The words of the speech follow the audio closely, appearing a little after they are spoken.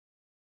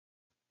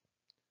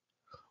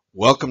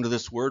Welcome to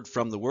this Word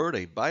from the Word,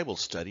 a Bible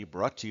study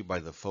brought to you by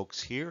the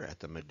folks here at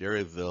the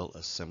Madeiraville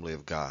Assembly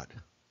of God.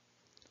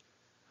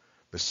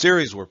 The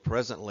series we're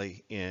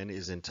presently in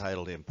is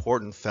entitled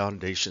Important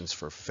Foundations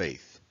for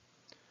Faith.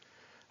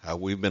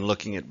 We've been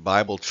looking at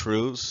Bible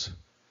truths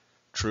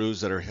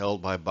that are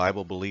held by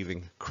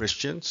Bible-believing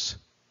Christians.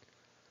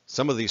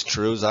 Some of these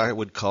truths I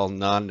would call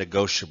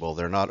non-negotiable.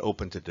 They're not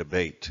open to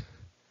debate.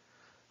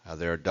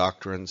 They are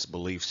doctrines,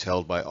 beliefs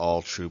held by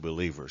all true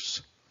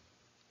believers.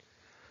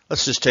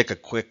 Let's just take a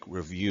quick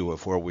review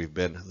of where we've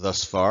been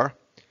thus far.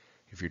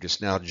 If you're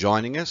just now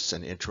joining us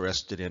and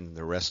interested in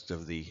the rest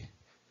of the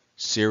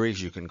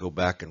series, you can go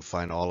back and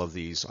find all of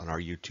these on our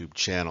YouTube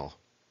channel.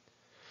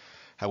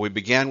 We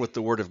began with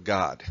the Word of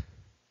God.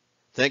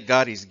 Thank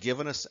God He's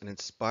given us an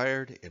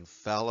inspired,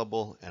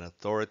 infallible, and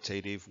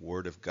authoritative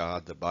Word of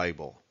God, the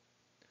Bible.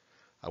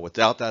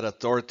 Without that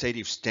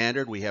authoritative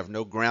standard, we have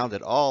no ground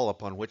at all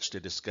upon which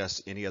to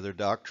discuss any other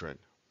doctrine.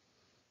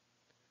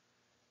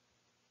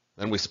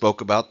 Then we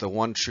spoke about the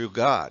one true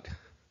God,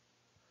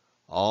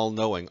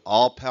 all-knowing,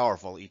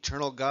 all-powerful,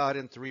 eternal God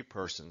in three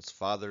persons,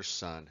 Father,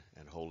 Son,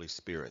 and Holy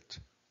Spirit.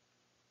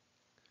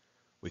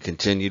 We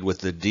continued with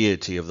the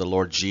deity of the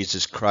Lord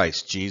Jesus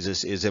Christ.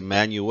 Jesus is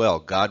Emmanuel,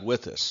 God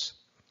with us,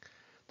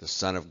 the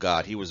Son of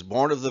God. He was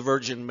born of the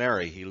Virgin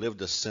Mary. He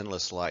lived a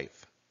sinless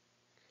life.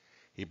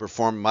 He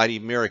performed mighty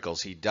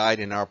miracles. He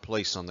died in our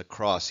place on the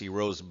cross. He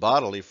rose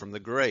bodily from the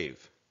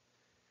grave.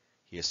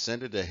 He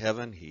ascended to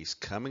heaven. He's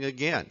coming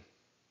again.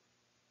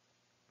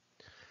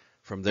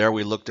 From there,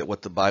 we looked at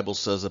what the Bible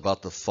says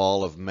about the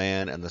fall of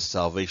man and the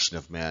salvation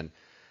of man.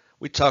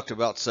 We talked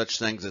about such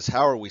things as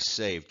how are we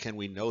saved? Can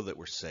we know that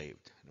we're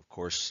saved? And of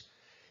course,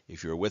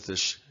 if you're with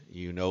us,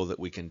 you know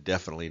that we can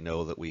definitely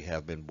know that we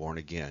have been born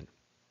again.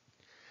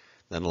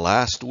 Then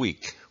last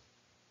week,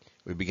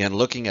 we began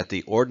looking at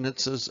the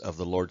ordinances of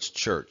the Lord's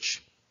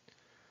church.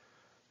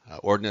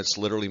 Ordinance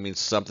literally means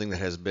something that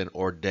has been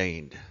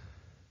ordained.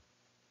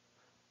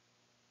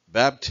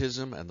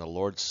 Baptism and the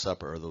Lord's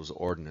Supper are those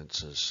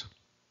ordinances.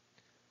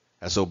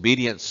 As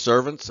obedient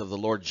servants of the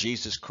Lord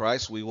Jesus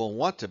Christ, we will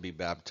want to be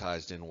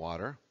baptized in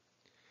water,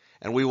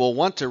 and we will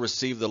want to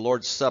receive the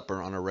Lord's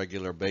Supper on a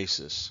regular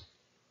basis.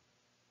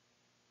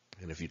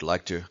 And if you'd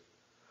like to,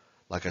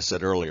 like I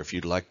said earlier, if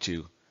you'd like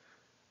to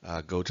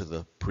go to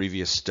the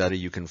previous study,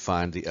 you can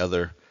find the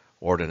other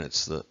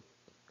ordinance, the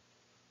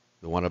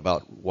one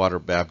about water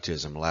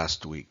baptism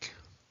last week.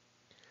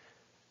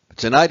 But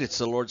tonight it's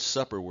the Lord's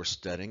Supper we're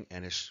studying,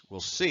 and as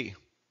we'll see,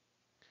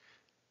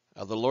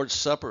 the Lord's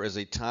Supper is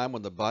a time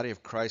when the body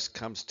of Christ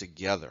comes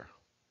together.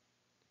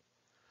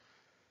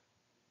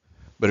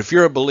 But if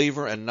you're a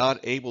believer and not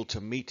able to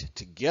meet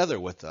together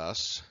with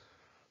us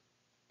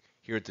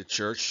here at the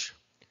church,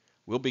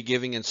 we'll be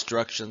giving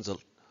instructions a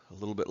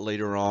little bit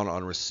later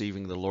on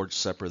receiving the Lord's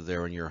Supper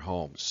there in your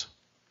homes.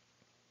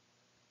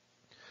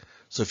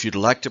 So if you'd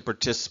like to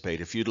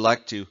participate, if you'd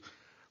like to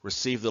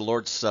receive the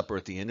Lord's Supper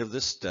at the end of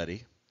this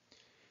study,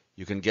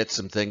 you can get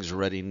some things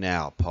ready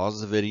now.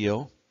 Pause the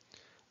video.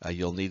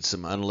 You'll need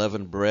some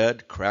unleavened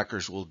bread.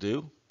 Crackers will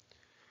do.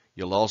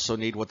 You'll also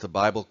need what the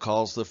Bible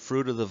calls the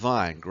fruit of the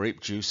vine.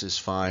 Grape juice is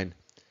fine.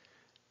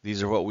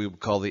 These are what we would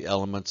call the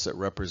elements that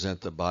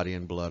represent the body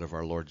and blood of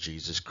our Lord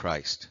Jesus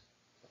Christ.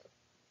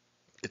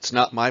 It's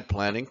not my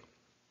planning,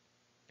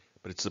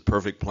 but it's the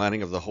perfect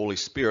planning of the Holy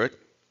Spirit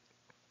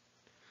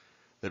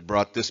that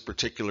brought this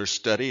particular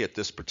study at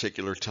this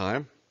particular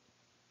time.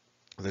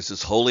 This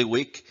is Holy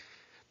Week.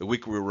 The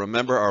week we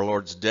remember our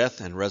Lord's death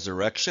and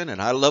resurrection,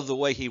 and I love the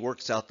way He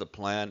works out the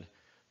plan,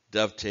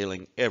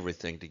 dovetailing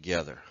everything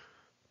together.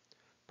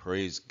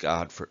 Praise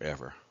God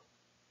forever.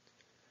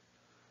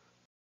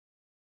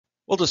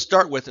 Well, to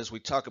start with, as we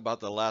talk about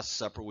the Last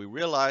Supper, we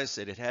realize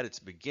that it had its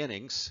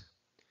beginnings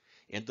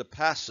in the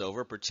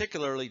Passover,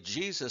 particularly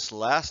Jesus'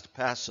 last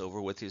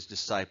Passover with His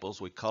disciples.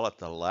 We call it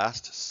the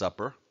Last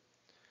Supper.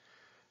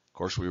 Of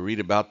course, we read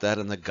about that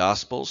in the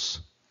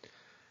Gospels.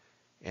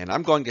 And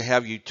I'm going to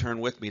have you turn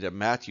with me to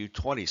Matthew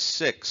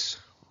 26.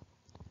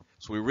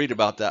 So we read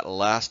about that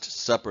Last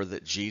Supper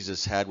that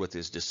Jesus had with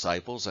His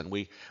disciples, and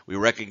we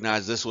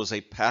recognize this was a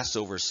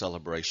Passover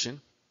celebration.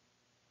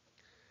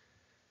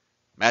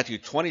 Matthew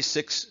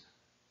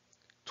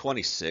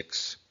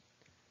 26:26.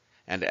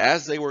 And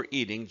as they were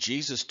eating,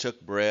 Jesus took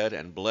bread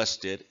and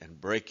blessed it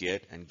and brake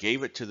it and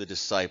gave it to the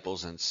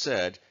disciples and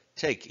said,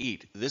 "Take,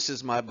 eat, this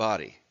is my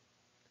body."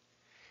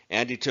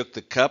 And He took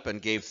the cup and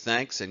gave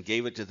thanks and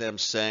gave it to them,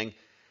 saying,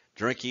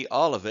 "Drink ye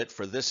all of it,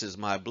 for this is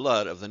my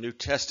blood of the New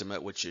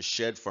Testament, which is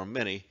shed for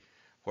many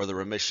for the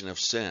remission of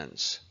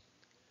sins.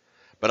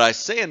 But I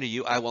say unto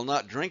you, I will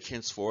not drink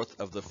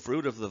henceforth of the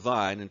fruit of the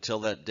vine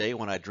until that day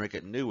when I drink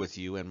it new with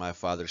you in my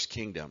Father's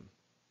kingdom."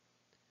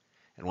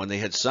 And when they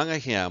had sung a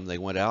hymn, they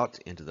went out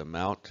into the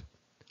Mount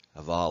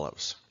of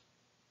Olives.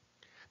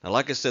 Now,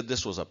 like I said,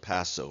 this was a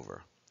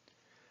Passover.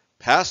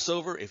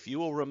 Passover, if you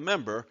will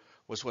remember,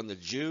 was when the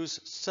Jews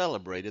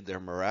celebrated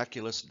their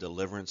miraculous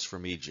deliverance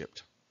from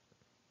Egypt.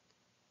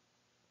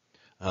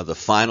 The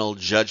final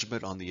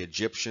judgment on the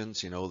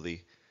Egyptians,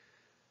 the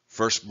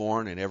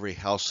firstborn in every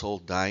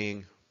household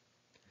dying.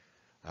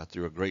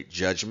 through a great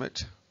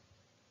judgment.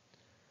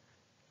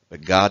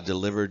 But God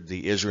delivered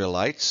the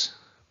Israelites.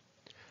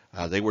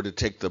 They were to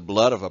take the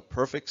blood of a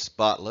perfect,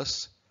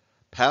 spotless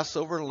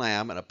Passover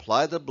lamb and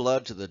apply the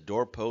blood to the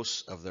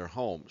doorposts of their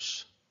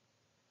homes.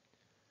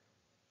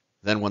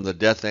 Then when the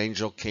death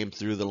angel came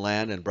through the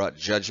land and brought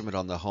judgment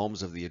on the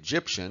homes of the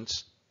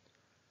Egyptians,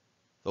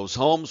 those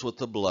homes with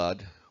the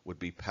blood would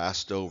be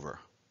passed over.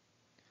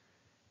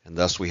 And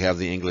thus we have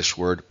the English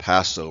word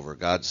Passover.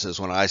 God says,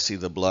 when I see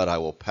the blood, I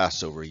will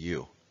pass over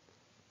you.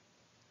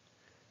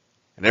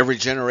 And every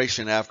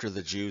generation after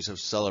the Jews have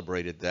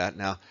celebrated that.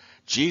 Now,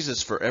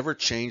 Jesus forever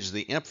changed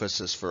the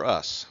emphasis for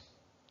us.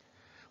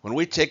 When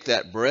we take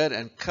that bread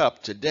and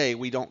cup today,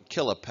 we don't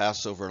kill a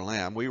Passover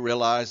lamb. We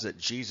realize that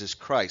Jesus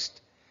Christ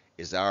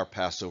is our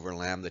Passover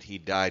lamb, that he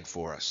died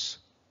for us.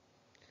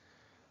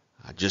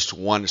 Just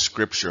one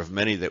scripture of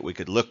many that we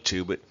could look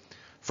to, but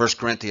 1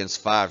 Corinthians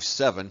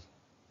 5:7,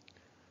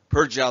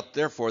 purge out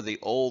therefore the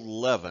old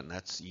leaven,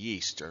 that's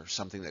yeast or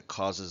something that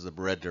causes the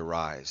bread to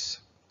rise,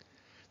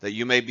 that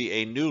you may be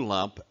a new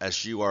lump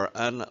as you are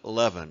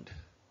unleavened.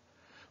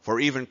 For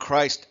even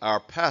Christ our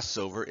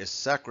Passover is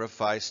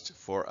sacrificed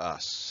for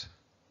us.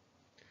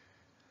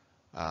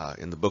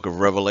 In the book of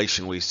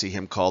Revelation we see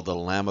him called the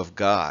Lamb of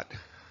God.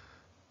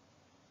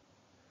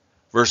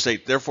 Verse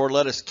 8, therefore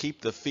let us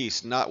keep the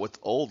feast not with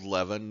old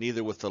leaven,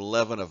 neither with the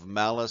leaven of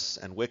malice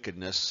and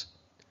wickedness,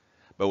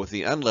 but with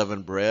the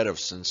unleavened bread of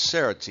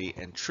sincerity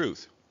and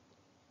truth.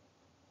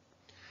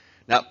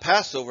 Now,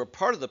 Passover,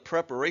 part of the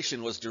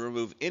preparation was to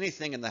remove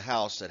anything in the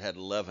house that had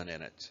leaven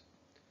in it.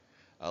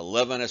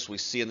 Leaven, as we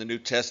see in the New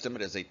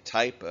Testament, is a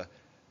type,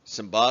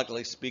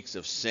 symbolically speaks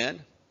of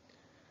sin.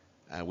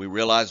 We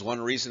realize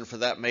one reason for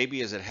that maybe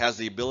is it has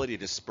the ability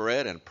to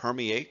spread and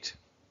permeate.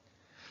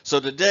 So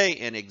today,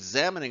 in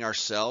examining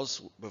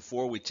ourselves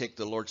before we take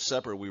the Lord's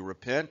Supper, we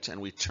repent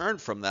and we turn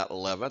from that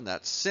leaven,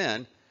 that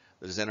sin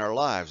that is in our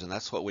lives. And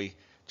that's what we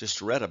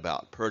just read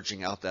about,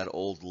 purging out that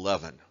old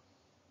leaven.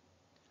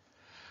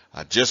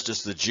 Just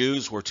as the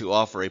Jews were to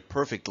offer a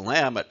perfect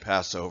lamb at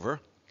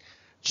Passover,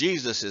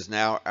 Jesus is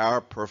now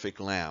our perfect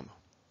lamb.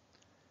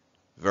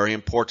 Very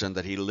important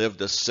that he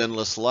lived a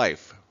sinless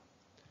life.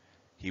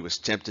 He was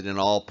tempted in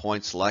all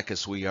points like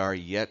as we are,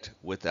 yet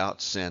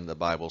without sin, the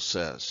Bible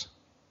says.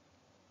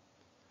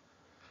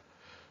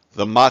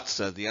 The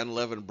matzah, the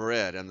unleavened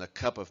bread, and the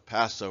cup of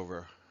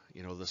Passover,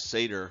 the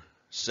Seder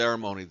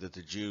ceremony that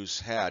the Jews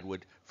had,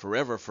 would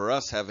forever for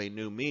us have a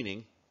new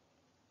meaning.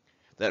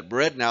 That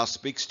bread now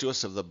speaks to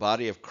us of the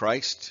body of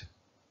Christ,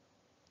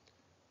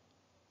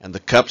 and the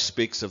cup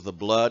speaks of the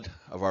blood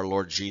of our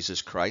Lord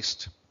Jesus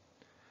Christ,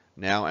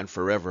 now and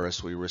forever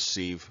as we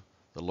receive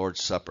the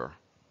Lord's Supper.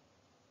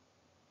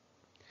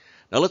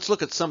 Now let's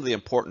look at some of the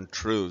important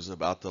truths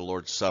about the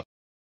Lord's Supper.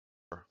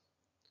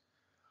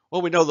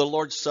 Well, we know the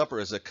Lord's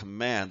Supper is a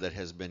command that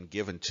has been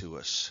given to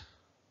us.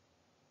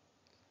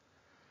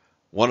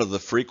 One of the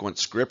frequent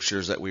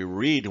scriptures that we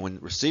read when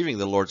receiving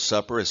the Lord's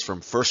Supper is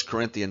from 1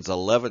 Corinthians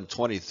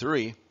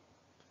 11:23.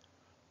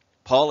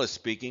 Paul is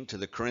speaking to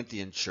the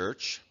Corinthian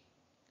church.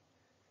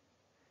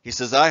 He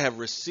says, I have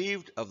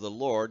received of the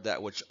Lord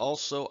that which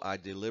also I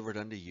delivered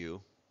unto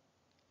you,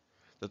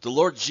 that the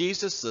Lord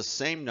Jesus, the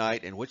same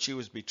night in which he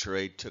was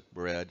betrayed, took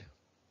bread.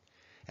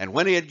 And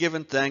when he had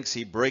given thanks,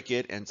 he brake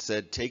it and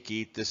said, take,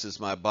 eat, this is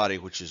my body,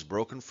 which is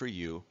broken for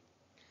you.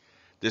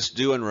 This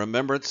do in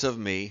remembrance of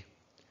me.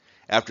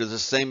 After the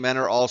same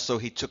manner also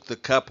he took the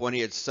cup when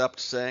he had supped,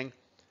 saying,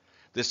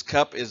 this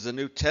cup is the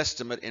New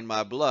Testament in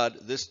my blood.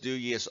 This do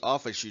ye as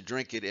often as you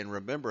drink it in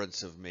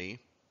remembrance of me.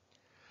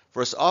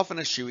 For as often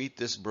as you eat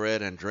this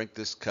bread and drink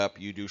this cup,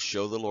 you do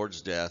show the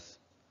Lord's death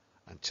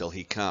until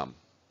he come.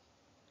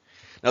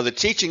 Now, the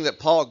teaching that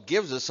Paul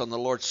gives us on the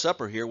Lord's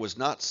Supper here was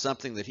not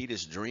something that he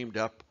just dreamed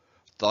up,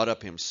 thought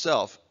up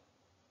himself.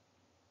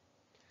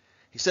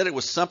 He said it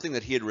was something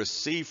that he had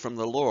received from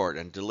the Lord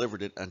and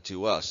delivered it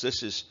unto us.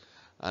 This is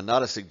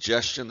not a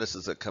suggestion. This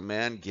is a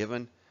command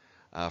given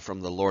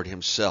from the Lord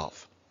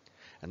himself.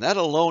 And that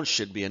alone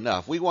should be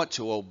enough. We want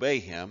to obey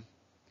him,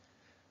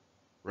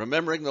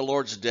 remembering the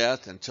Lord's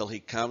death until he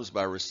comes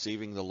by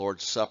receiving the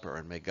Lord's Supper.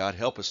 And may God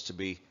help us to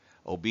be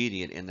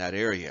obedient in that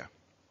area.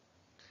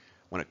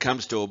 When it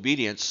comes to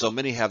obedience, so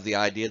many have the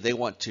idea they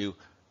want to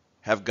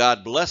have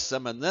God bless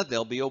them and then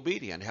they'll be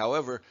obedient.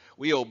 However,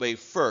 we obey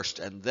first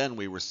and then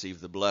we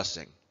receive the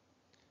blessing.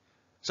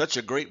 Such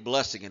a great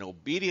blessing in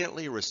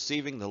obediently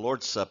receiving the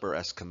Lord's Supper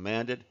as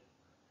commanded,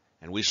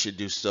 and we should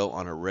do so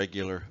on a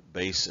regular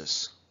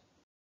basis.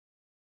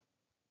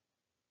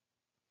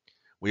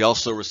 We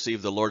also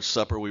receive the Lord's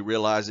Supper. We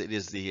realize it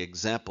is the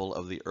example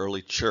of the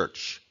early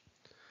church,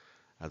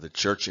 the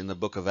church in the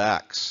book of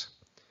Acts.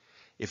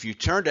 If you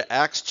turn to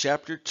Acts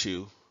chapter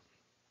 2,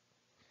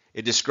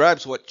 it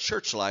describes what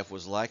church life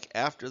was like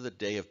after the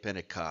day of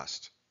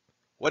Pentecost.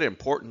 What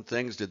important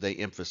things did they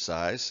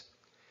emphasize?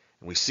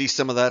 And we see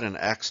some of that in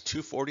Acts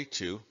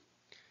 2:42.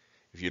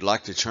 If you'd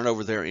like to turn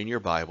over there in your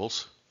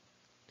Bibles.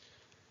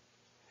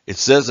 It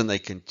says, and they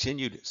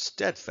continued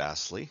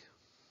steadfastly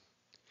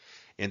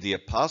in the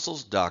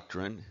apostles'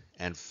 doctrine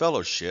and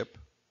fellowship,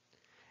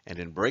 and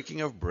in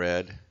breaking of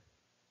bread,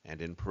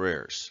 and in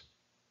prayers.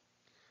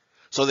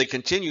 So they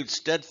continued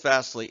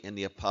steadfastly in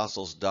the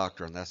apostles'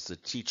 doctrine. That's the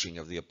teaching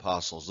of the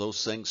apostles,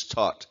 those things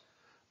taught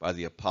by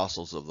the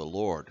apostles of the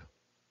Lord.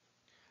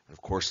 And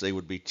of course, they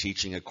would be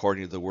teaching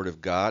according to the Word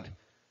of God.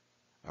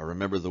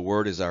 Remember, the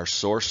Word is our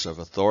source of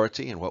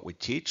authority in what we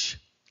teach,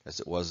 as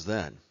it was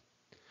then.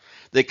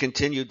 They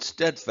continued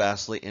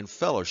steadfastly in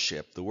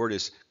fellowship. The word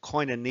is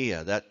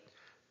koinonia, that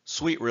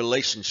sweet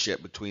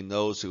relationship between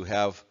those who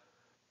have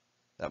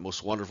that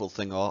most wonderful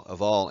thing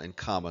of all in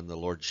common, the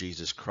Lord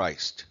Jesus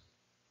Christ.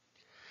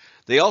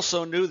 They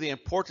also knew the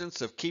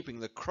importance of keeping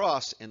the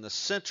cross in the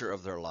center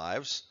of their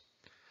lives.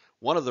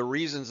 One of the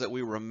reasons that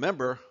we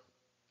remember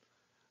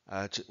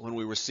when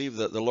we receive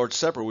the Lord's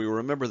Supper, we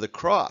remember the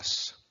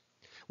cross.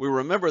 We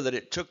remember that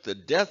it took the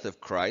death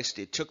of Christ,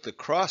 it took the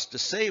cross to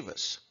save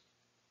us.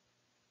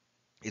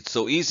 It's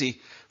so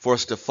easy for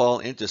us to fall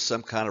into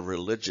some kind of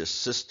religious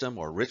system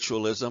or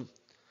ritualism,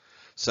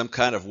 some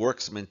kind of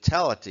works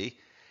mentality,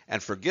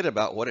 and forget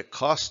about what it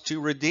costs to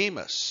redeem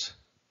us.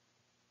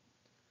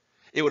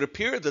 It would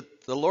appear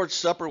that the Lord's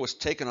Supper was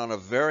taken on a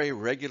very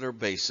regular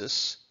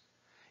basis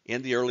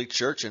in the early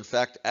church. In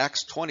fact,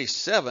 Acts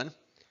 27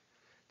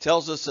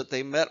 tells us that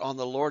they met on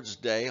the Lord's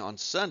Day, on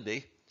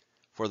Sunday,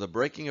 for the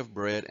breaking of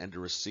bread and to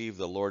receive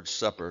the Lord's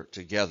Supper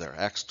together.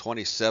 Acts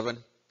 27,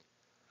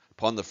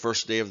 upon the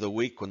first day of the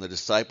week when the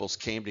disciples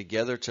came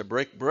together to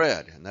break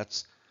bread. And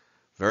that's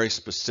a very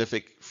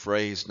specific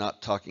phrase,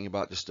 not talking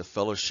about just a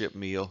fellowship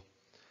meal,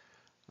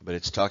 but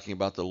it's talking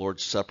about the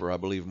Lord's Supper, I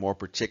believe, more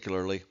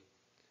particularly.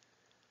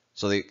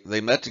 So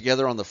they met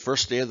together on the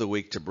first day of the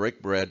week to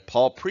break bread.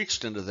 Paul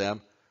preached unto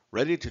them,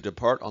 ready to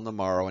depart on the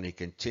morrow, and he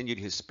continued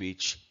his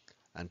speech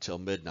until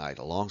midnight,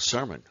 a long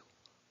sermon.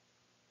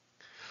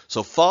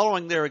 So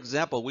following their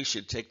example, we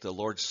should take the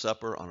Lord's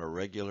Supper on a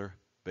regular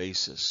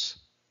basis.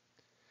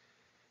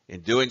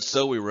 In doing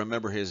so, we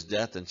remember his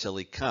death until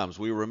he comes.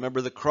 We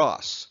remember the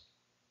cross.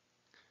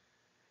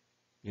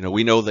 You know,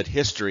 we know that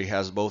history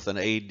has both an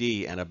AD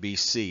and a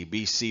BC.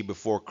 BC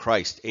before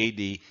Christ, AD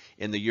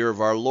in the year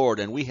of our Lord.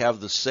 And we have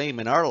the same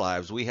in our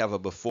lives. We have a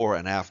before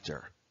and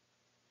after.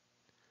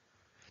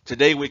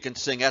 Today we can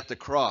sing at the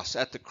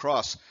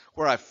cross,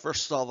 where I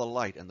first saw the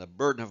light and the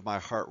burden of my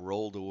heart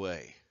rolled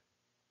away.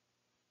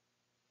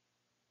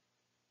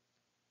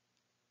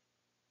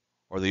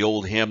 Or the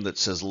old hymn that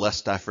says,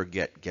 lest I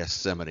forget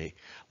Gethsemane,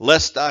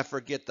 lest I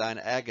forget thine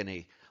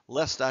agony,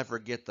 lest I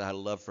forget thy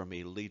love for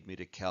me, lead me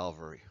to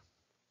Calvary.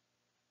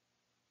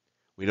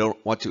 We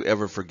don't want to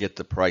ever forget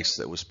the price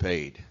that was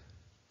paid.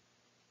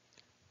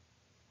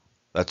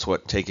 That's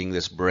what taking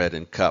this bread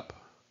and cup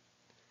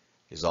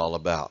is all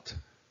about.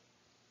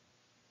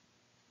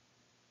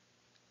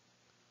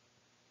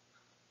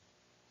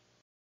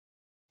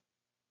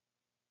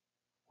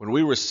 When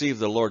we receive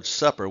the Lord's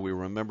Supper, we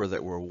remember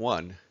that we're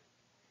one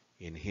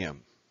in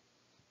him.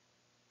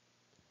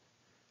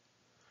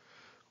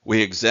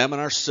 We examine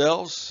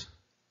ourselves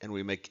and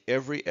we make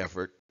every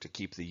effort to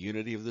keep the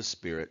unity of the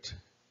Spirit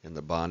in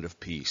the bond of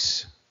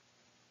peace.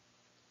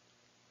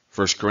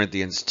 1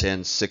 Corinthians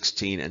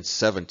 10:16 and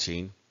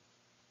 17.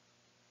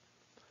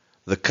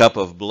 The cup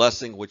of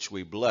blessing which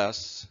we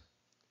bless,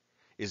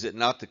 is it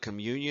not the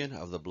communion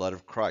of the blood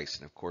of Christ?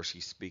 And of course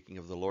he's speaking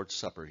of the Lord's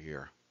Supper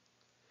here.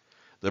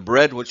 The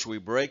bread which we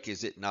break,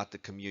 is it not the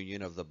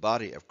communion of the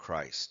body of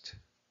Christ?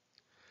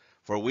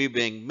 For we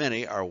being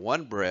many are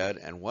one bread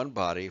and one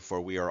body, for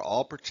we are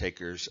all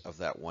partakers of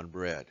that one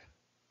bread.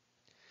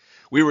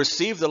 We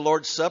receive the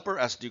Lord's Supper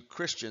as do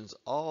Christians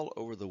all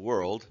over the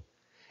world,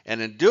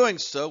 and in doing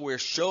so we're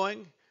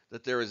showing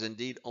that there is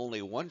indeed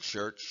only one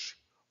church,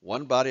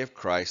 one body of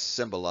Christ,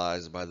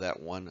 symbolized by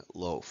that one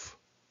loaf.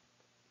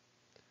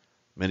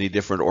 Many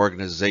different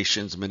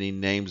organizations, many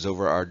names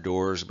over our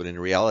doors, but in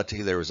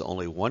reality there is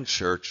only one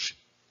church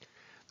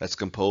that's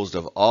composed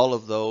of all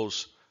of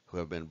those who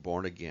have been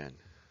born again.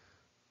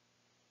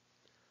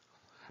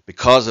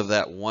 Because of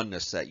that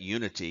oneness, that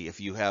unity, if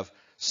you have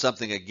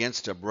something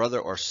against a brother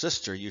or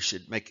sister, you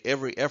should make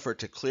every effort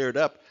to clear it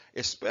up,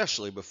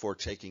 especially before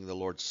taking the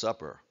Lord's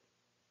Supper.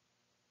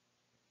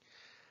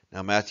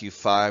 Now, Matthew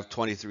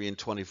 5:23 and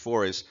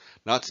 24 is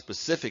not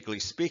specifically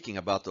speaking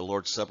about the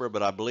Lord's Supper,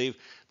 but I believe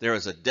there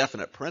is a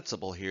definite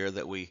principle here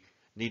that we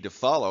need to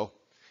follow.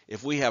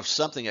 If we have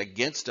something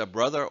against a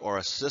brother or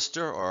a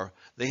sister, or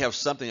they have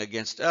something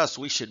against us,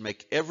 we should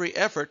make every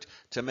effort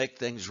to make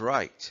things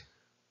right.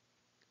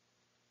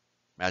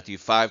 Matthew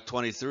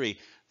 5:23,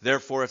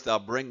 therefore if thou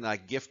bring thy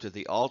gift to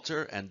the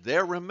altar, and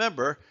there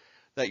remember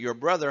that your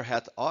brother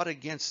hath aught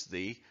against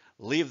thee,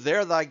 leave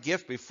there thy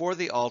gift before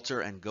the altar,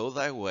 and go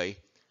thy way.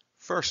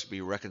 First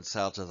be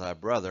reconciled to thy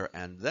brother,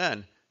 and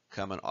then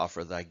come and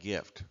offer thy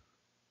gift.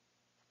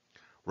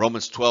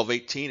 Romans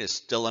 12:18 is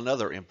still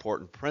another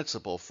important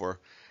principle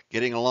for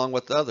getting along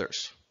with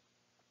others.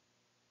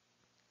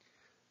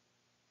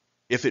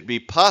 If it be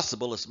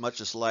possible, as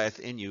much as lieth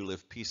in you,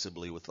 live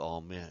peaceably with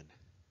all men.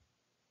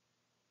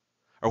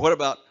 Or what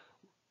about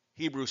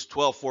Hebrews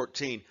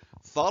 12:14?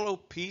 Follow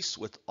peace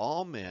with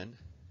all men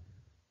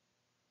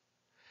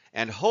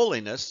and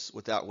holiness,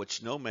 without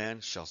which no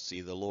man shall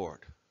see the Lord.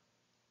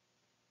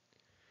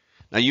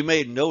 Now you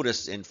may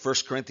notice in 1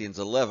 Corinthians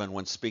 11,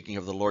 when speaking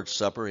of the Lord's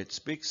Supper, it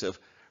speaks of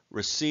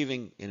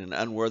receiving in an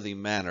unworthy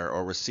manner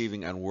or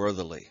receiving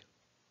unworthily,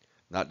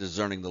 not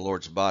discerning the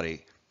Lord's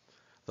body.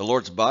 The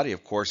Lord's body,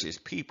 of course, is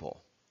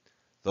people,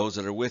 those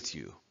that are with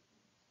you.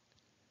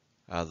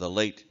 The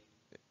late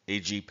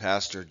A.G.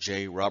 Pastor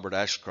J. Robert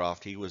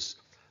Ashcroft, he was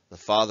the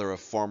father of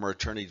former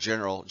Attorney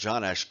General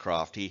John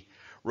Ashcroft. He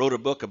wrote a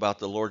book about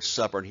the Lord's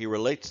Supper, and he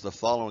relates the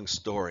following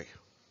story.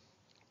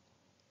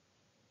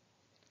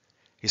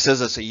 He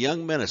says, as a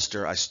young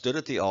minister, I stood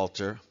at the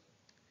altar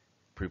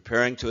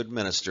preparing to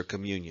administer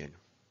communion.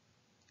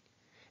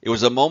 It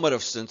was a moment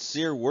of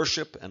sincere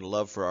worship and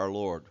love for our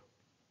Lord.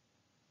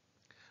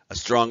 A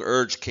strong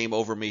urge came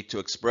over me to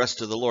express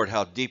to the Lord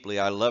how deeply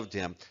I loved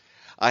him.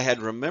 I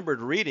had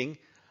remembered reading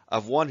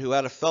of one who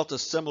had felt a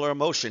similar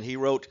emotion. He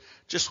wrote,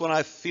 just when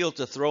I feel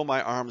to throw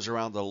my arms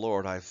around the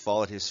Lord, I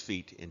fall at his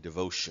feet in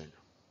devotion.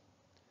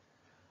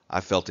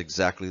 I felt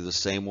exactly the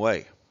same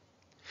way.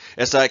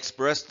 As I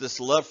expressed this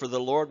love for the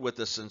Lord with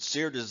a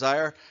sincere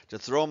desire to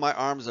throw my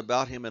arms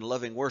about him in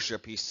loving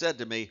worship, he said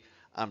to me,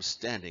 I'm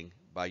standing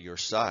by your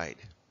side.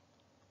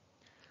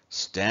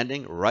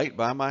 Standing right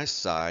by my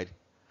side,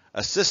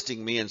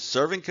 assisting me in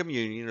serving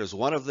communion as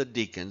one of the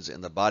deacons in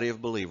the body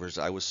of believers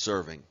I was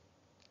serving.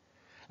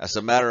 As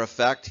a matter of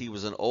fact, he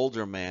was an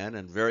older man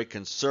and very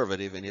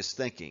conservative in his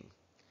thinking.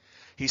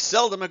 He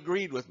seldom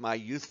agreed with my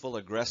youthful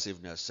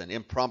aggressiveness and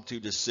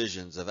impromptu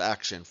decisions of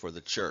action for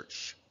the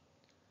church.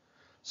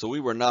 So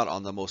we were not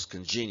on the most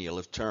congenial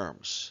of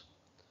terms.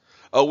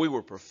 Oh, we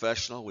were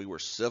professional, we were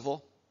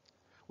civil.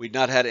 We'd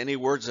not had any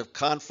words of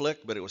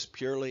conflict, but it was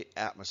purely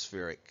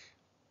atmospheric.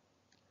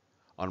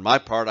 On my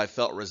part, I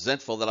felt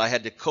resentful that I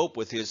had to cope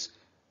with his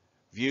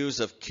views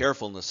of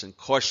carefulness and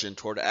caution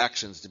toward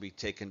actions to be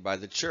taken by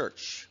the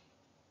church.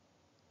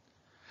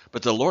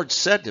 But the Lord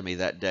said to me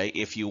that day,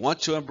 if you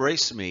want to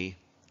embrace me,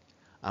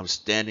 I'm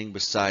standing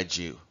beside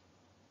you.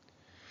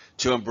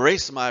 To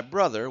embrace my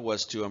brother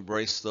was to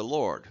embrace the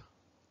Lord.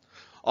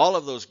 All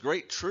of those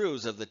great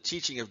truths of the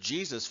teaching of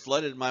Jesus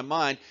flooded my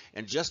mind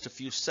in just a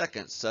few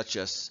seconds, such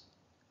as,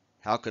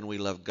 how can we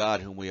love God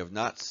whom we have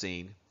not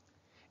seen,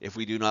 if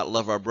we do not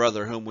love our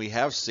brother whom we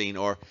have seen?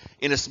 Or,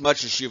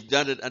 inasmuch as you've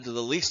done it unto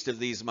the least of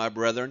these, my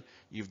brethren,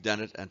 you've done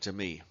it unto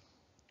me.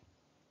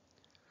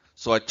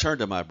 So I turned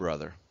to my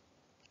brother,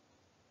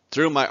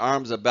 threw my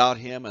arms about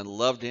him, and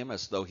loved him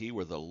as though he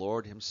were the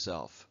Lord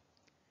himself.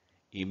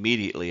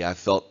 Immediately I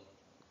felt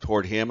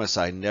toward him as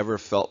I never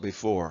felt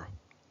before.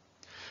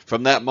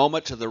 From that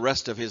moment to the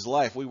rest of his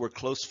life, we were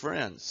close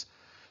friends.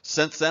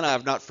 Since then, I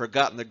have not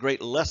forgotten the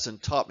great lesson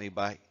taught me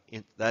by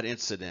that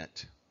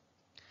incident.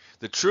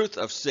 The truth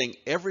of seeing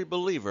every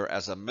believer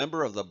as a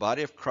member of the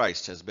body of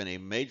Christ has been a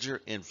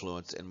major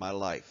influence in my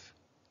life.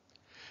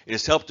 It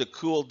has helped to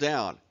cool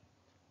down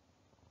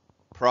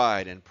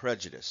pride and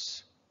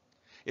prejudice.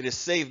 It has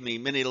saved me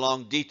many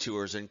long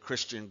detours in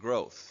Christian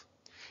growth.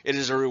 It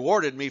has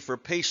rewarded me for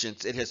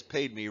patience. It has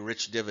paid me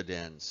rich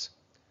dividends.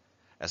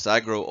 As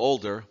I grow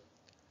older,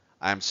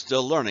 I am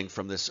still learning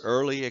from this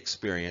early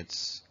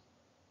experience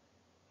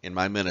in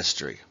my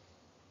ministry.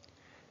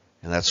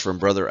 And that's from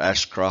Brother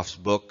Ashcroft's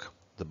book,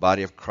 The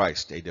Body of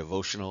Christ, a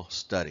devotional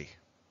study.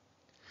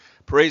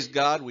 Praise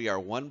God, we are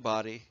one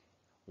body,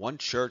 one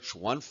church,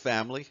 one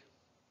family,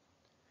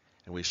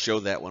 and we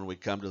show that when we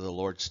come to the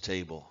Lord's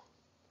table.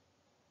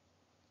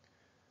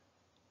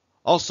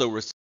 Also,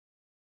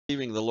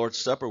 receiving the Lord's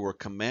Supper, we're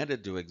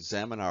commanded to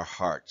examine our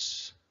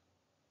hearts.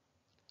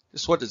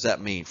 Just what does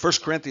that mean? 1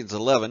 Corinthians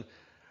 11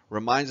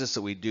 reminds us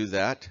that we do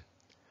that.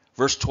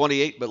 Verse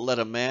 28, but let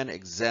a man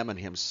examine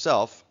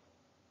himself,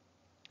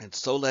 and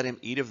so let him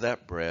eat of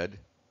that bread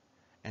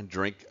and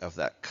drink of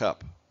that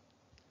cup.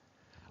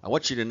 I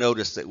want you to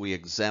notice that we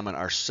examine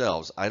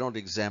ourselves. I don't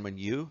examine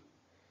you.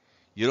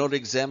 You don't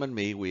examine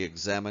me. We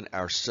examine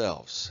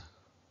ourselves.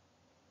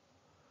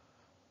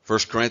 1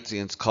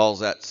 Corinthians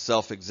calls that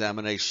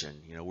self-examination.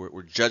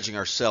 We're judging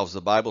ourselves. The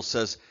Bible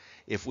says,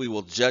 if we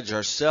will judge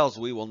ourselves,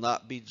 we will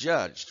not be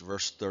judged.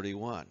 Verse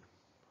 31.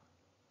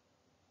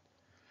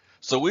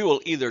 So we will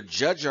either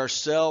judge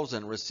ourselves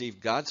and receive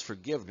God's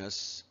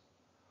forgiveness,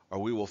 or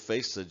we will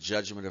face the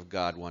judgment of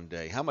God one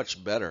day. How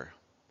much better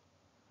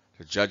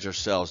to judge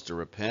ourselves, to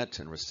repent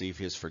and receive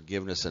his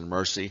forgiveness and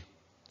mercy?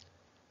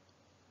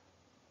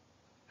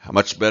 How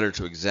much better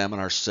to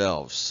examine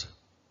ourselves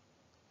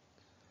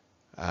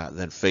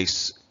than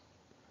face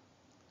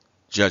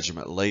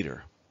judgment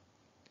later.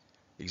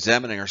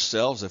 Examining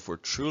ourselves, if we're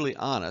truly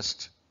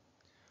honest,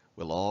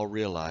 we'll all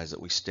realize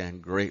that we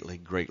stand greatly,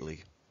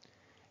 greatly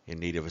in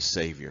need of a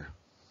Savior.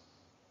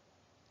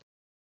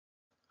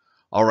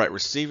 All right,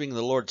 receiving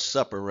the Lord's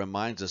Supper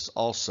reminds us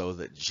also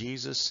that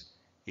Jesus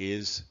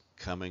is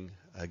coming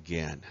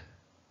again.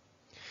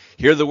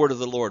 Hear the word of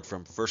the Lord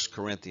from 1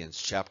 Corinthians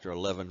chapter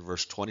 11,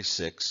 verse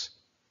 26.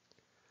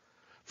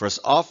 For as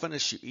often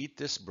as you eat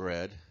this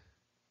bread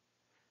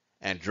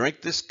and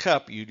drink this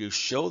cup, you do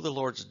show the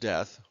Lord's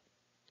death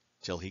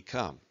till he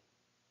come.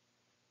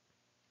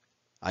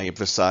 I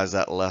emphasize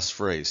that last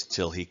phrase,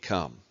 till he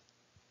come.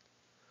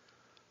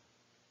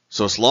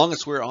 So as long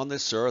as we're on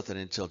this earth and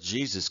until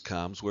Jesus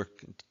comes, we're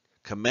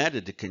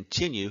commanded to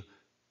continue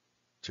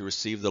to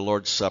receive the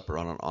Lord's Supper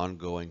on an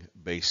ongoing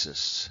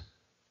basis.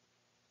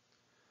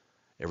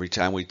 Every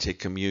time we take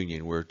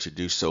communion, we're to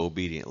do so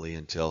obediently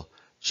until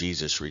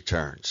Jesus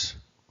returns.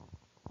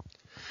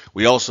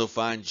 We also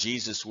find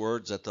Jesus'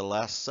 words at the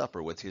Last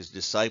Supper with his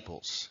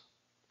disciples.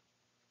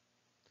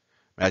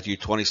 Matthew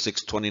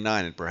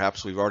 26:29, and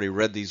perhaps we've already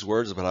read these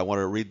words, but I want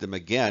to read them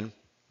again.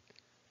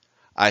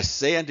 I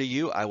say unto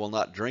you, I will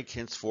not drink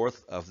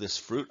henceforth of this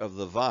fruit of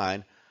the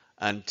vine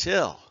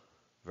until,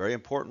 very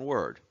important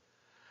word,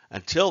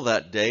 until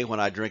that day when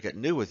I drink it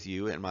new with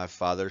you in my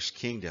Father's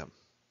kingdom.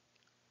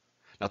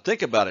 Now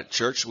think about it,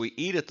 church. We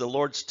eat at the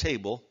Lord's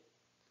table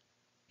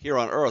here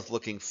on earth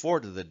looking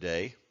forward to the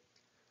day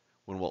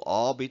when we'll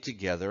all be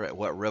together at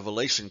what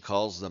Revelation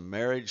calls the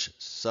marriage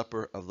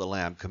supper of the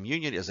Lamb.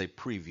 Communion is a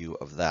preview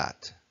of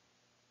that.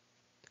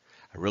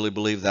 I really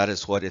believe that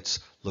is what it's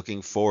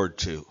looking forward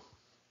to.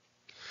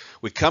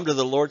 We come to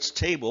the Lord's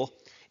table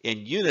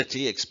in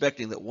unity,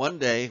 expecting that one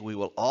day we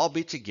will all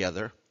be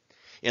together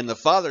in the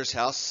Father's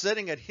house,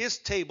 sitting at his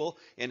table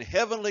in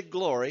heavenly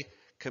glory.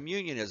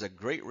 Communion is a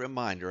great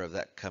reminder of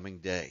that coming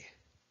day.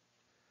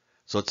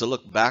 So it's a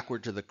look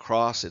backward to the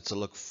cross. It's a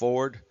look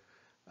forward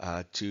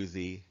to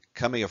the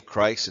coming of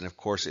Christ. And of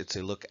course, it's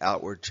a look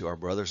outward to our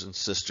brothers and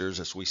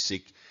sisters as we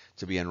seek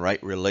to be in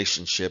right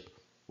relationship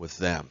with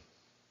them.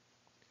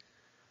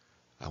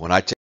 When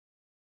I take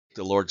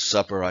the Lord's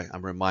Supper,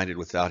 I'm reminded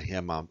without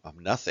him, I'm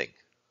nothing.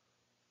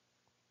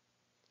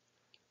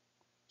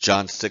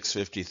 John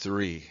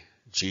 6:53,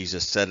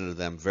 Jesus said unto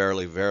them,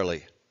 Verily,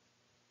 verily,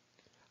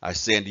 I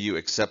say unto you,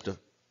 except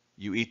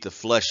you eat the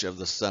flesh of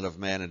the Son of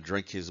Man and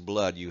drink his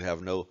blood, you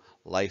have no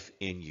life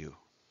in you.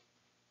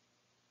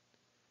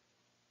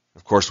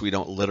 Of course, we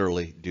don't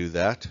literally do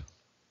that,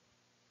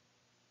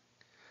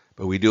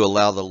 but we do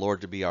allow the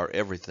Lord to be our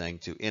everything,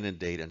 to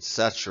inundate and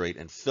saturate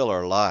and fill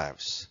our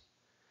lives.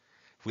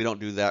 If we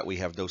don't do that, we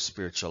have no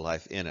spiritual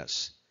life in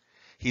us.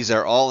 He's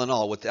our all in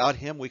all. Without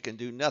him, we can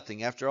do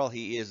nothing. After all,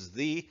 he is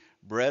the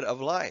bread of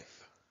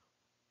life.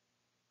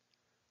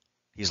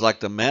 He's like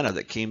the manna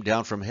that came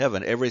down from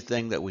heaven,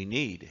 everything that we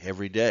need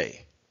every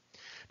day.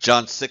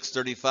 John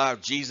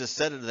 6:35, Jesus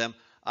said unto them,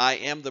 I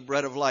am the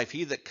bread of life.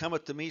 He that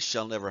cometh to me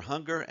shall never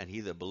hunger, and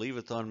he that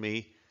believeth on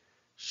me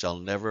shall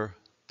never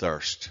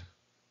thirst.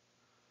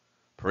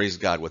 Praise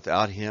God.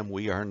 Without him,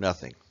 we are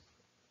nothing.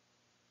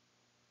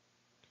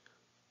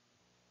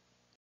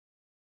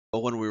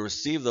 When we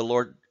receive the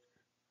Lord's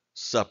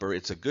Supper,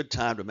 it's a good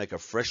time to make a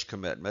fresh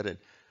commitment and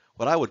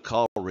what I would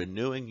call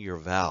renewing your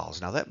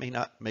vows. Now, that may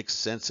not make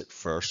sense at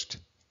first,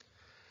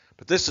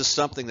 but this is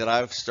something that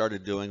I've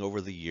started doing over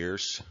the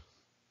years.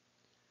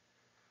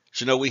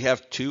 As you know, we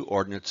have two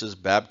ordinances,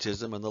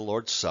 baptism and the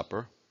Lord's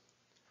Supper.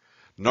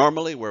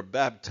 Normally, we're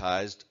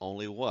baptized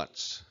only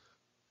once.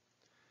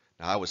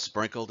 Now, I was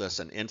sprinkled as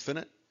an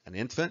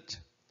infant,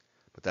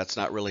 but that's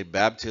not really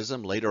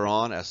baptism. Later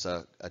on, as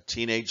a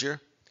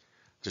teenager,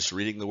 just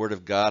reading the Word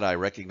of God, I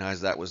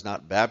recognized that was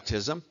not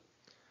baptism,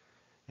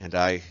 and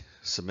I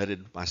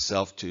submitted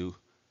myself to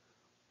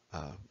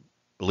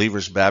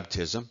believer's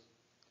baptism.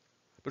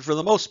 But for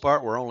the most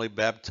part, we're only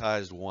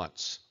baptized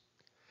once.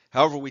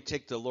 However, we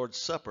take the Lord's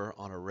Supper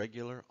on a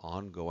regular,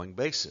 ongoing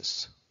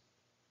basis.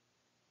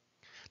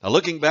 Now,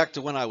 looking back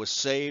to when I was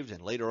saved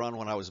and later on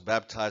when I was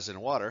baptized in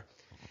water,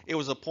 it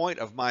was a point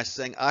of my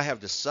saying, I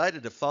have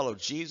decided to follow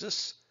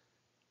Jesus,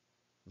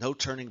 no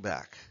turning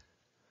back.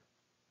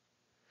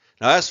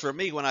 Now, as for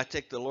me, when I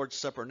take the Lord's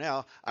Supper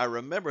now, I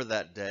remember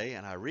that day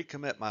and I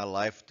recommit my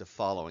life to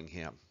following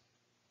him.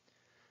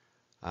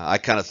 I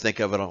kind of think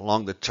of it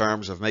along the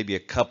terms of maybe a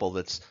couple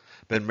that's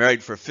been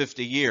married for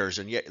 50 years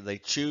and yet they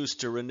choose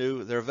to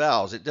renew their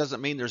vows. It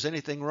doesn't mean there's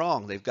anything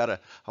wrong. They've got a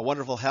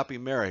wonderful, happy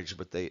marriage,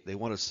 but they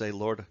want to say,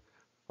 Lord,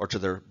 or to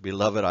their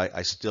beloved,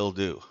 I still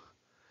do.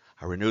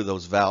 I renew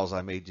those vows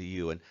I made to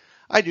you. And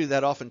I do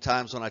that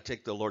oftentimes when I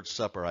take the Lord's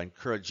Supper. I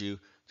encourage you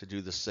to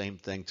do the same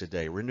thing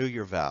today. Renew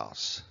your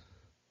vows.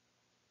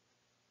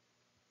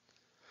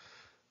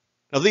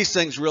 Now, these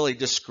things really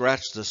just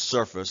scratch the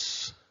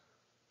surface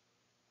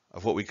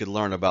of what we could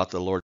learn about the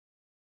Lord.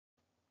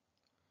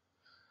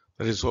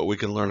 That is what we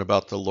can learn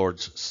about the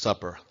Lord's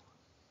Supper.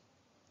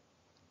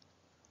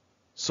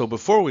 So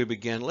before we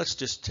begin, let's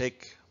just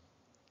take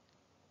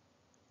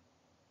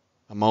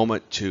a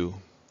moment to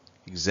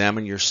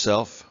examine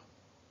yourself.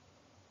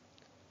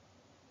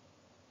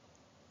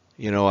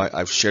 You know,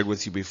 I've shared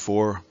with you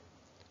before,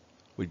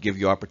 we'd give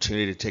you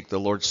opportunity to take the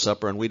Lord's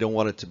Supper, and we don't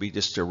want it to be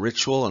just a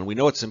ritual, and we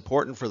know it's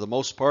important for the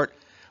most part.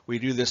 We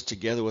do this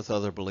together with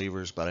other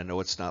believers, but I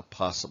know it's not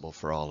possible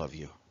for all of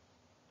you.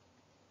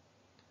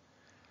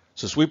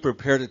 So as we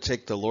prepare to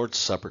take the Lord's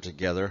Supper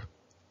together,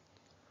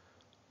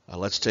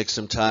 let's take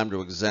some time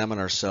to examine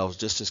ourselves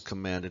just as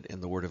commanded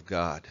in the Word of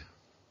God.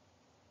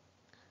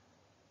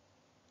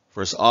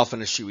 For as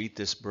often as you eat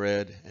this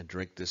bread and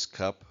drink this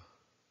cup,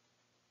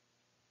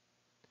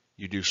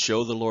 you do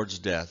show the Lord's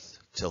death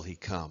till he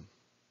come.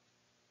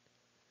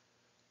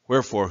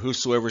 Wherefore,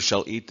 whosoever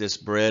shall eat this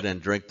bread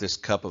and drink this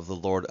cup of the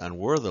Lord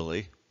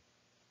unworthily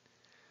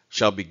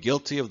shall be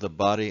guilty of the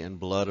body and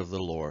blood of the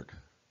Lord.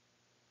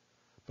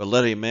 But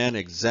let a man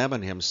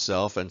examine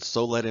himself, and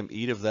so let him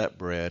eat of that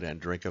bread and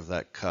drink of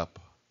that cup.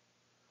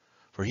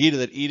 For he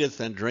that eateth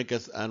and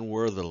drinketh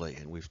unworthily,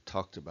 and we've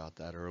talked about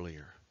that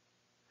earlier,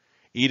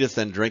 eateth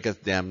and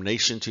drinketh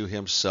damnation to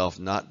himself,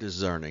 not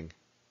discerning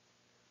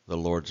the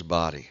Lord's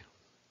body.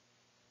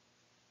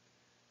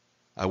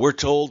 We're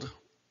told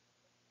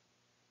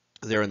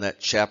there in that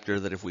chapter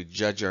that if we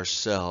judge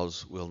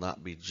ourselves, we'll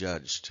not be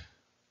judged.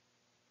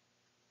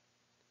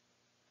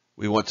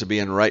 We want to be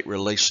in right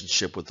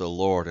relationship with the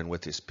Lord and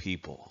with His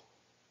people.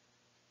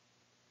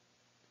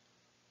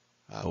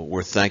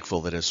 We're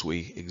thankful that as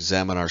we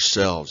examine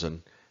ourselves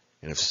and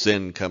if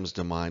sin comes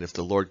to mind, if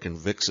the Lord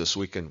convicts us,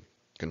 we can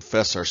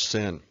confess our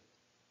sin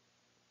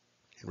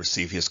and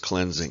receive His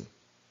cleansing.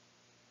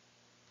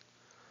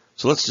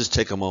 So let's just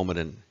take a moment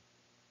and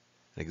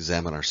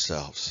examine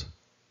ourselves.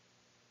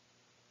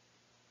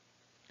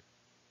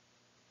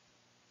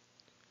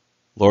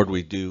 Lord,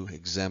 we do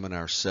examine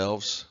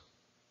ourselves.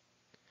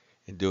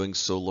 In doing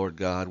so, Lord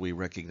God, we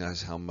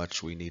recognize how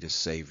much we need a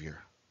Savior.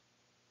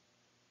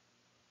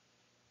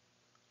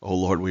 Oh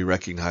Lord, we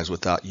recognize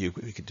without you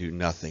we can do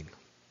nothing.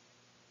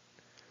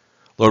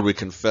 Lord, we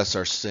confess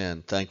our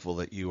sin, thankful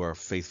that you are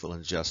faithful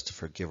and just to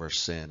forgive our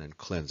sin and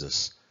cleanse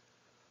us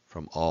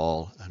from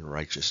all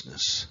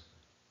unrighteousness.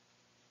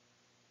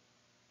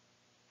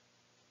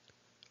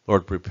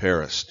 Lord,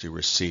 prepare us to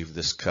receive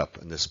this cup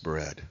and this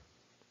bread.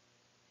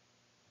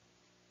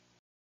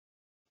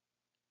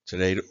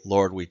 Today,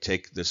 Lord, we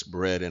take this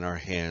bread in our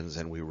hands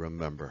and we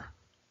remember.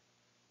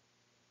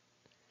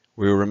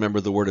 We remember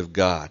the word of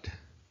God.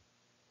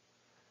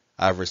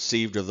 I've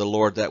received of the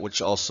Lord that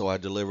which also I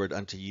delivered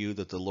unto you,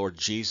 that the Lord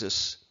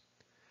Jesus,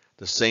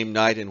 the same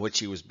night in which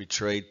he was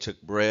betrayed,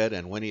 took bread,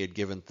 and when he had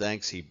given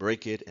thanks, he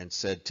brake it and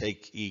said,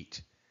 Take,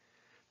 eat.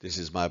 This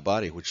is my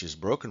body, which is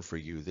broken for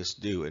you. This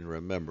do in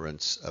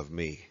remembrance of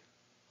me.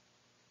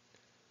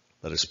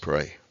 Let us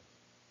pray.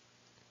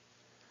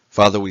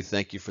 Father, we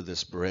thank you for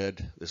this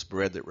bread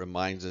that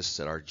reminds us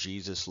that our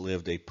Jesus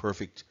lived a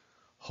perfect,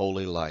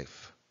 holy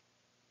life,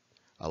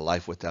 a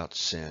life without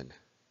sin.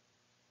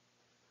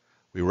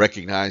 We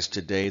recognize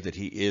today that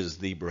he is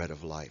the bread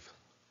of life.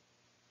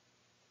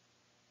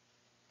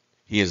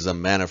 He is the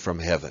manna from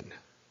heaven.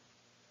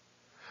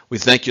 We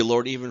thank you,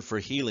 Lord, even for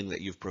healing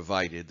that you've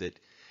provided, that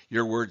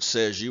your word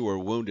says you were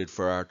wounded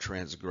for our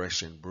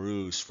transgression,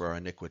 bruised for our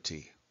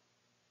iniquity.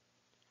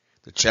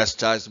 The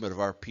chastisement of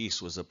our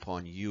peace was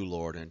upon you,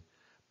 Lord, and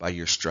by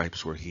your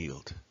stripes we're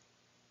healed.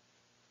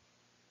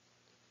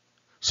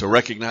 So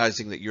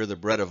recognizing that you're the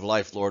bread of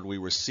life, Lord, we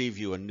receive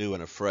you anew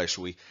and afresh.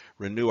 We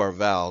renew our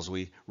vows.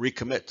 We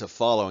recommit to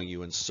following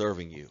you and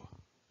serving you.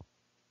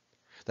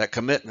 That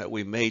commitment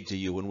we made to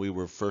you when we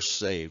were first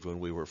saved, when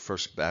we were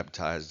first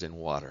baptized in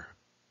water.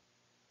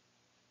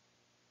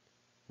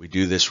 We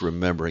do this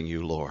remembering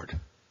you, Lord.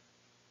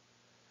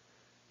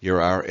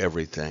 You're our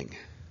everything.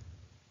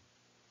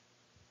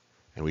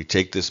 And we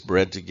take this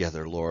bread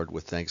together, Lord,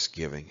 with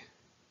thanksgiving.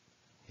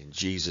 In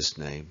Jesus'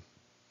 name,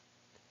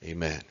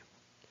 amen.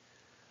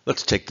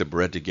 Let's take the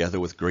bread together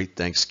with great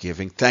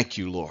thanksgiving. Thank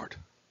you, Lord.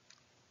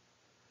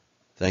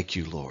 Thank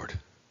you, Lord.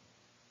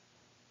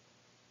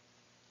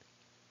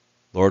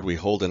 Lord, we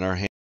hold in our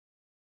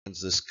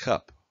hands this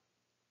cup,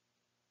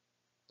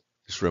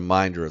 this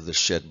reminder of the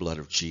shed blood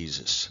of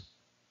Jesus.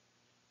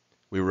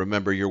 We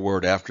remember your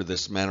word after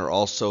this manner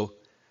also.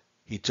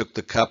 He took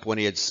the cup when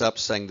he had supped,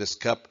 saying, This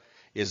cup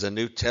is a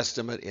New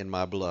Testament in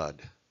my blood.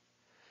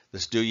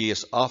 This do ye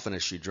as often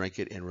as you drink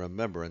it in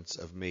remembrance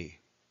of me.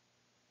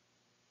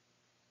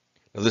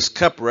 Now, this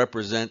cup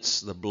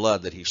represents the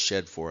blood that he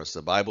shed for us.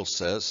 The Bible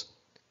says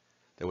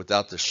that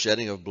without the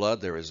shedding of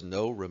blood, there is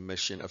no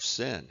remission of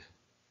sin.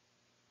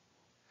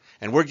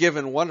 And we're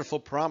given wonderful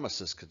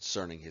promises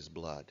concerning his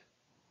blood.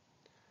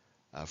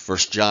 1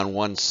 John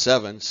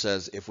 1:7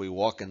 says, If we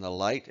walk in the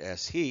light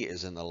as he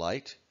is in the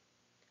light,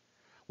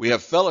 we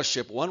have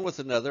fellowship one with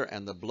another,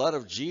 and the blood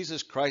of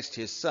Jesus Christ,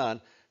 his Son,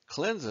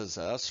 cleanses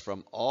us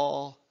from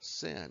all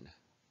sin.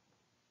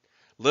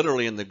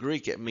 Literally in the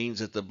Greek, it means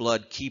that the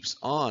blood keeps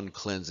on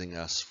cleansing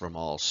us from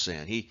all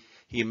sin.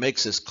 He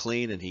makes us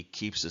clean and he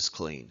keeps us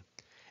clean.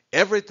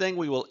 Everything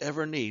we will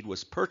ever need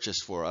was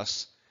purchased for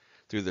us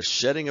through the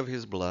shedding of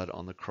his blood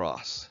on the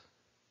cross.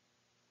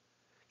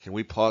 Can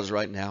we pause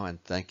right now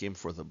and thank him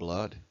for the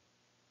blood?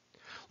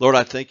 Lord,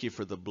 I thank you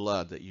for the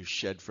blood that you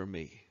shed for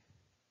me.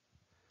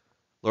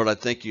 Lord, I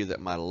thank you that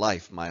my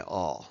life, my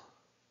all,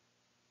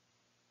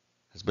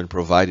 has been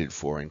provided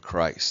for in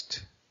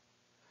Christ.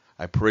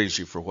 I praise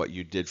you for what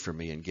you did for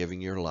me in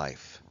giving your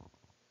life.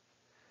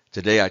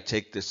 Today I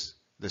take this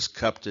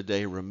cup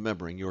today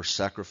remembering your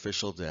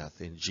sacrificial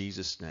death. In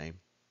Jesus' name,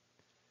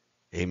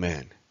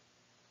 amen.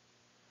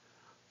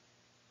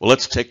 Well,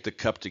 let's take the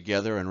cup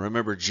together and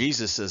remember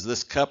Jesus says,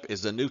 This cup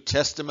is the New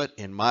Testament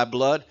in my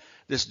blood.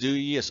 This do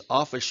ye as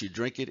oft as you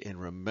drink it in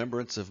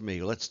remembrance of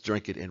me. Let's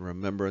drink it in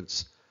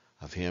remembrance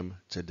of him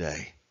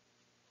today.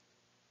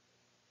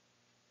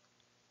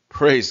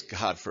 Praise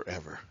God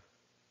forever.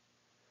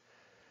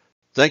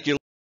 Thank you,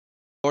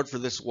 Lord, for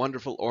this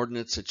wonderful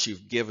ordinance that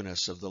you've given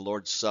us of the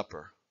Lord's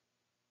Supper.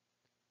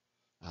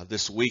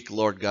 This week,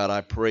 Lord God, I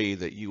pray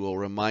that you will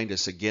remind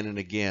us again and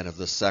again of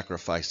the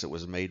sacrifice that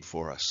was made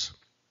for us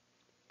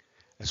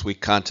as we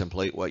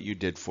contemplate what you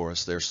did for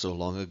us there so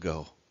long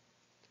ago.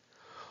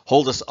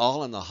 Hold us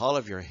all in the hollow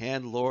of your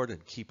hand, Lord,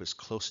 and keep us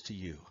close to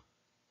you.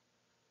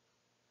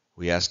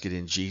 We ask it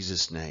in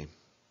Jesus' name.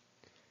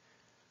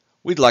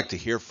 We'd like to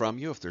hear from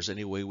you if there's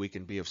any way we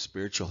can be of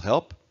spiritual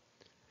help.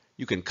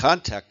 You can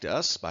contact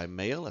us by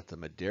mail at the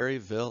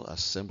Madairyville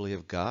Assembly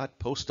of God,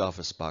 Post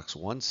Office Box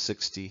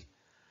 160,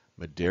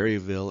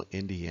 Madairyville,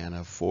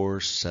 Indiana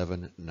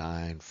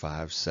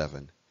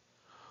 47957,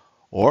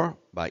 or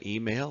by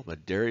email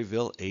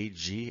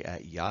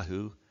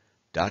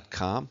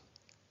madairyvillag@yahoo.com.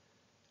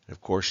 And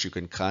of course, you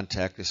can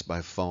contact us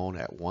by phone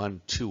at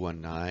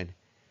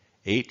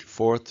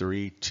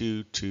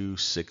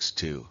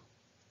 1-219-843-2262.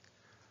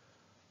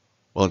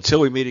 Well, until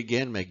we meet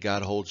again, may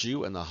God hold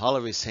you in the hollow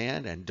of his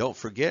hand, and don't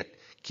forget,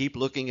 keep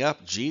looking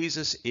up.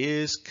 Jesus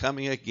is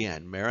coming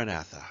again.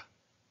 Maranatha.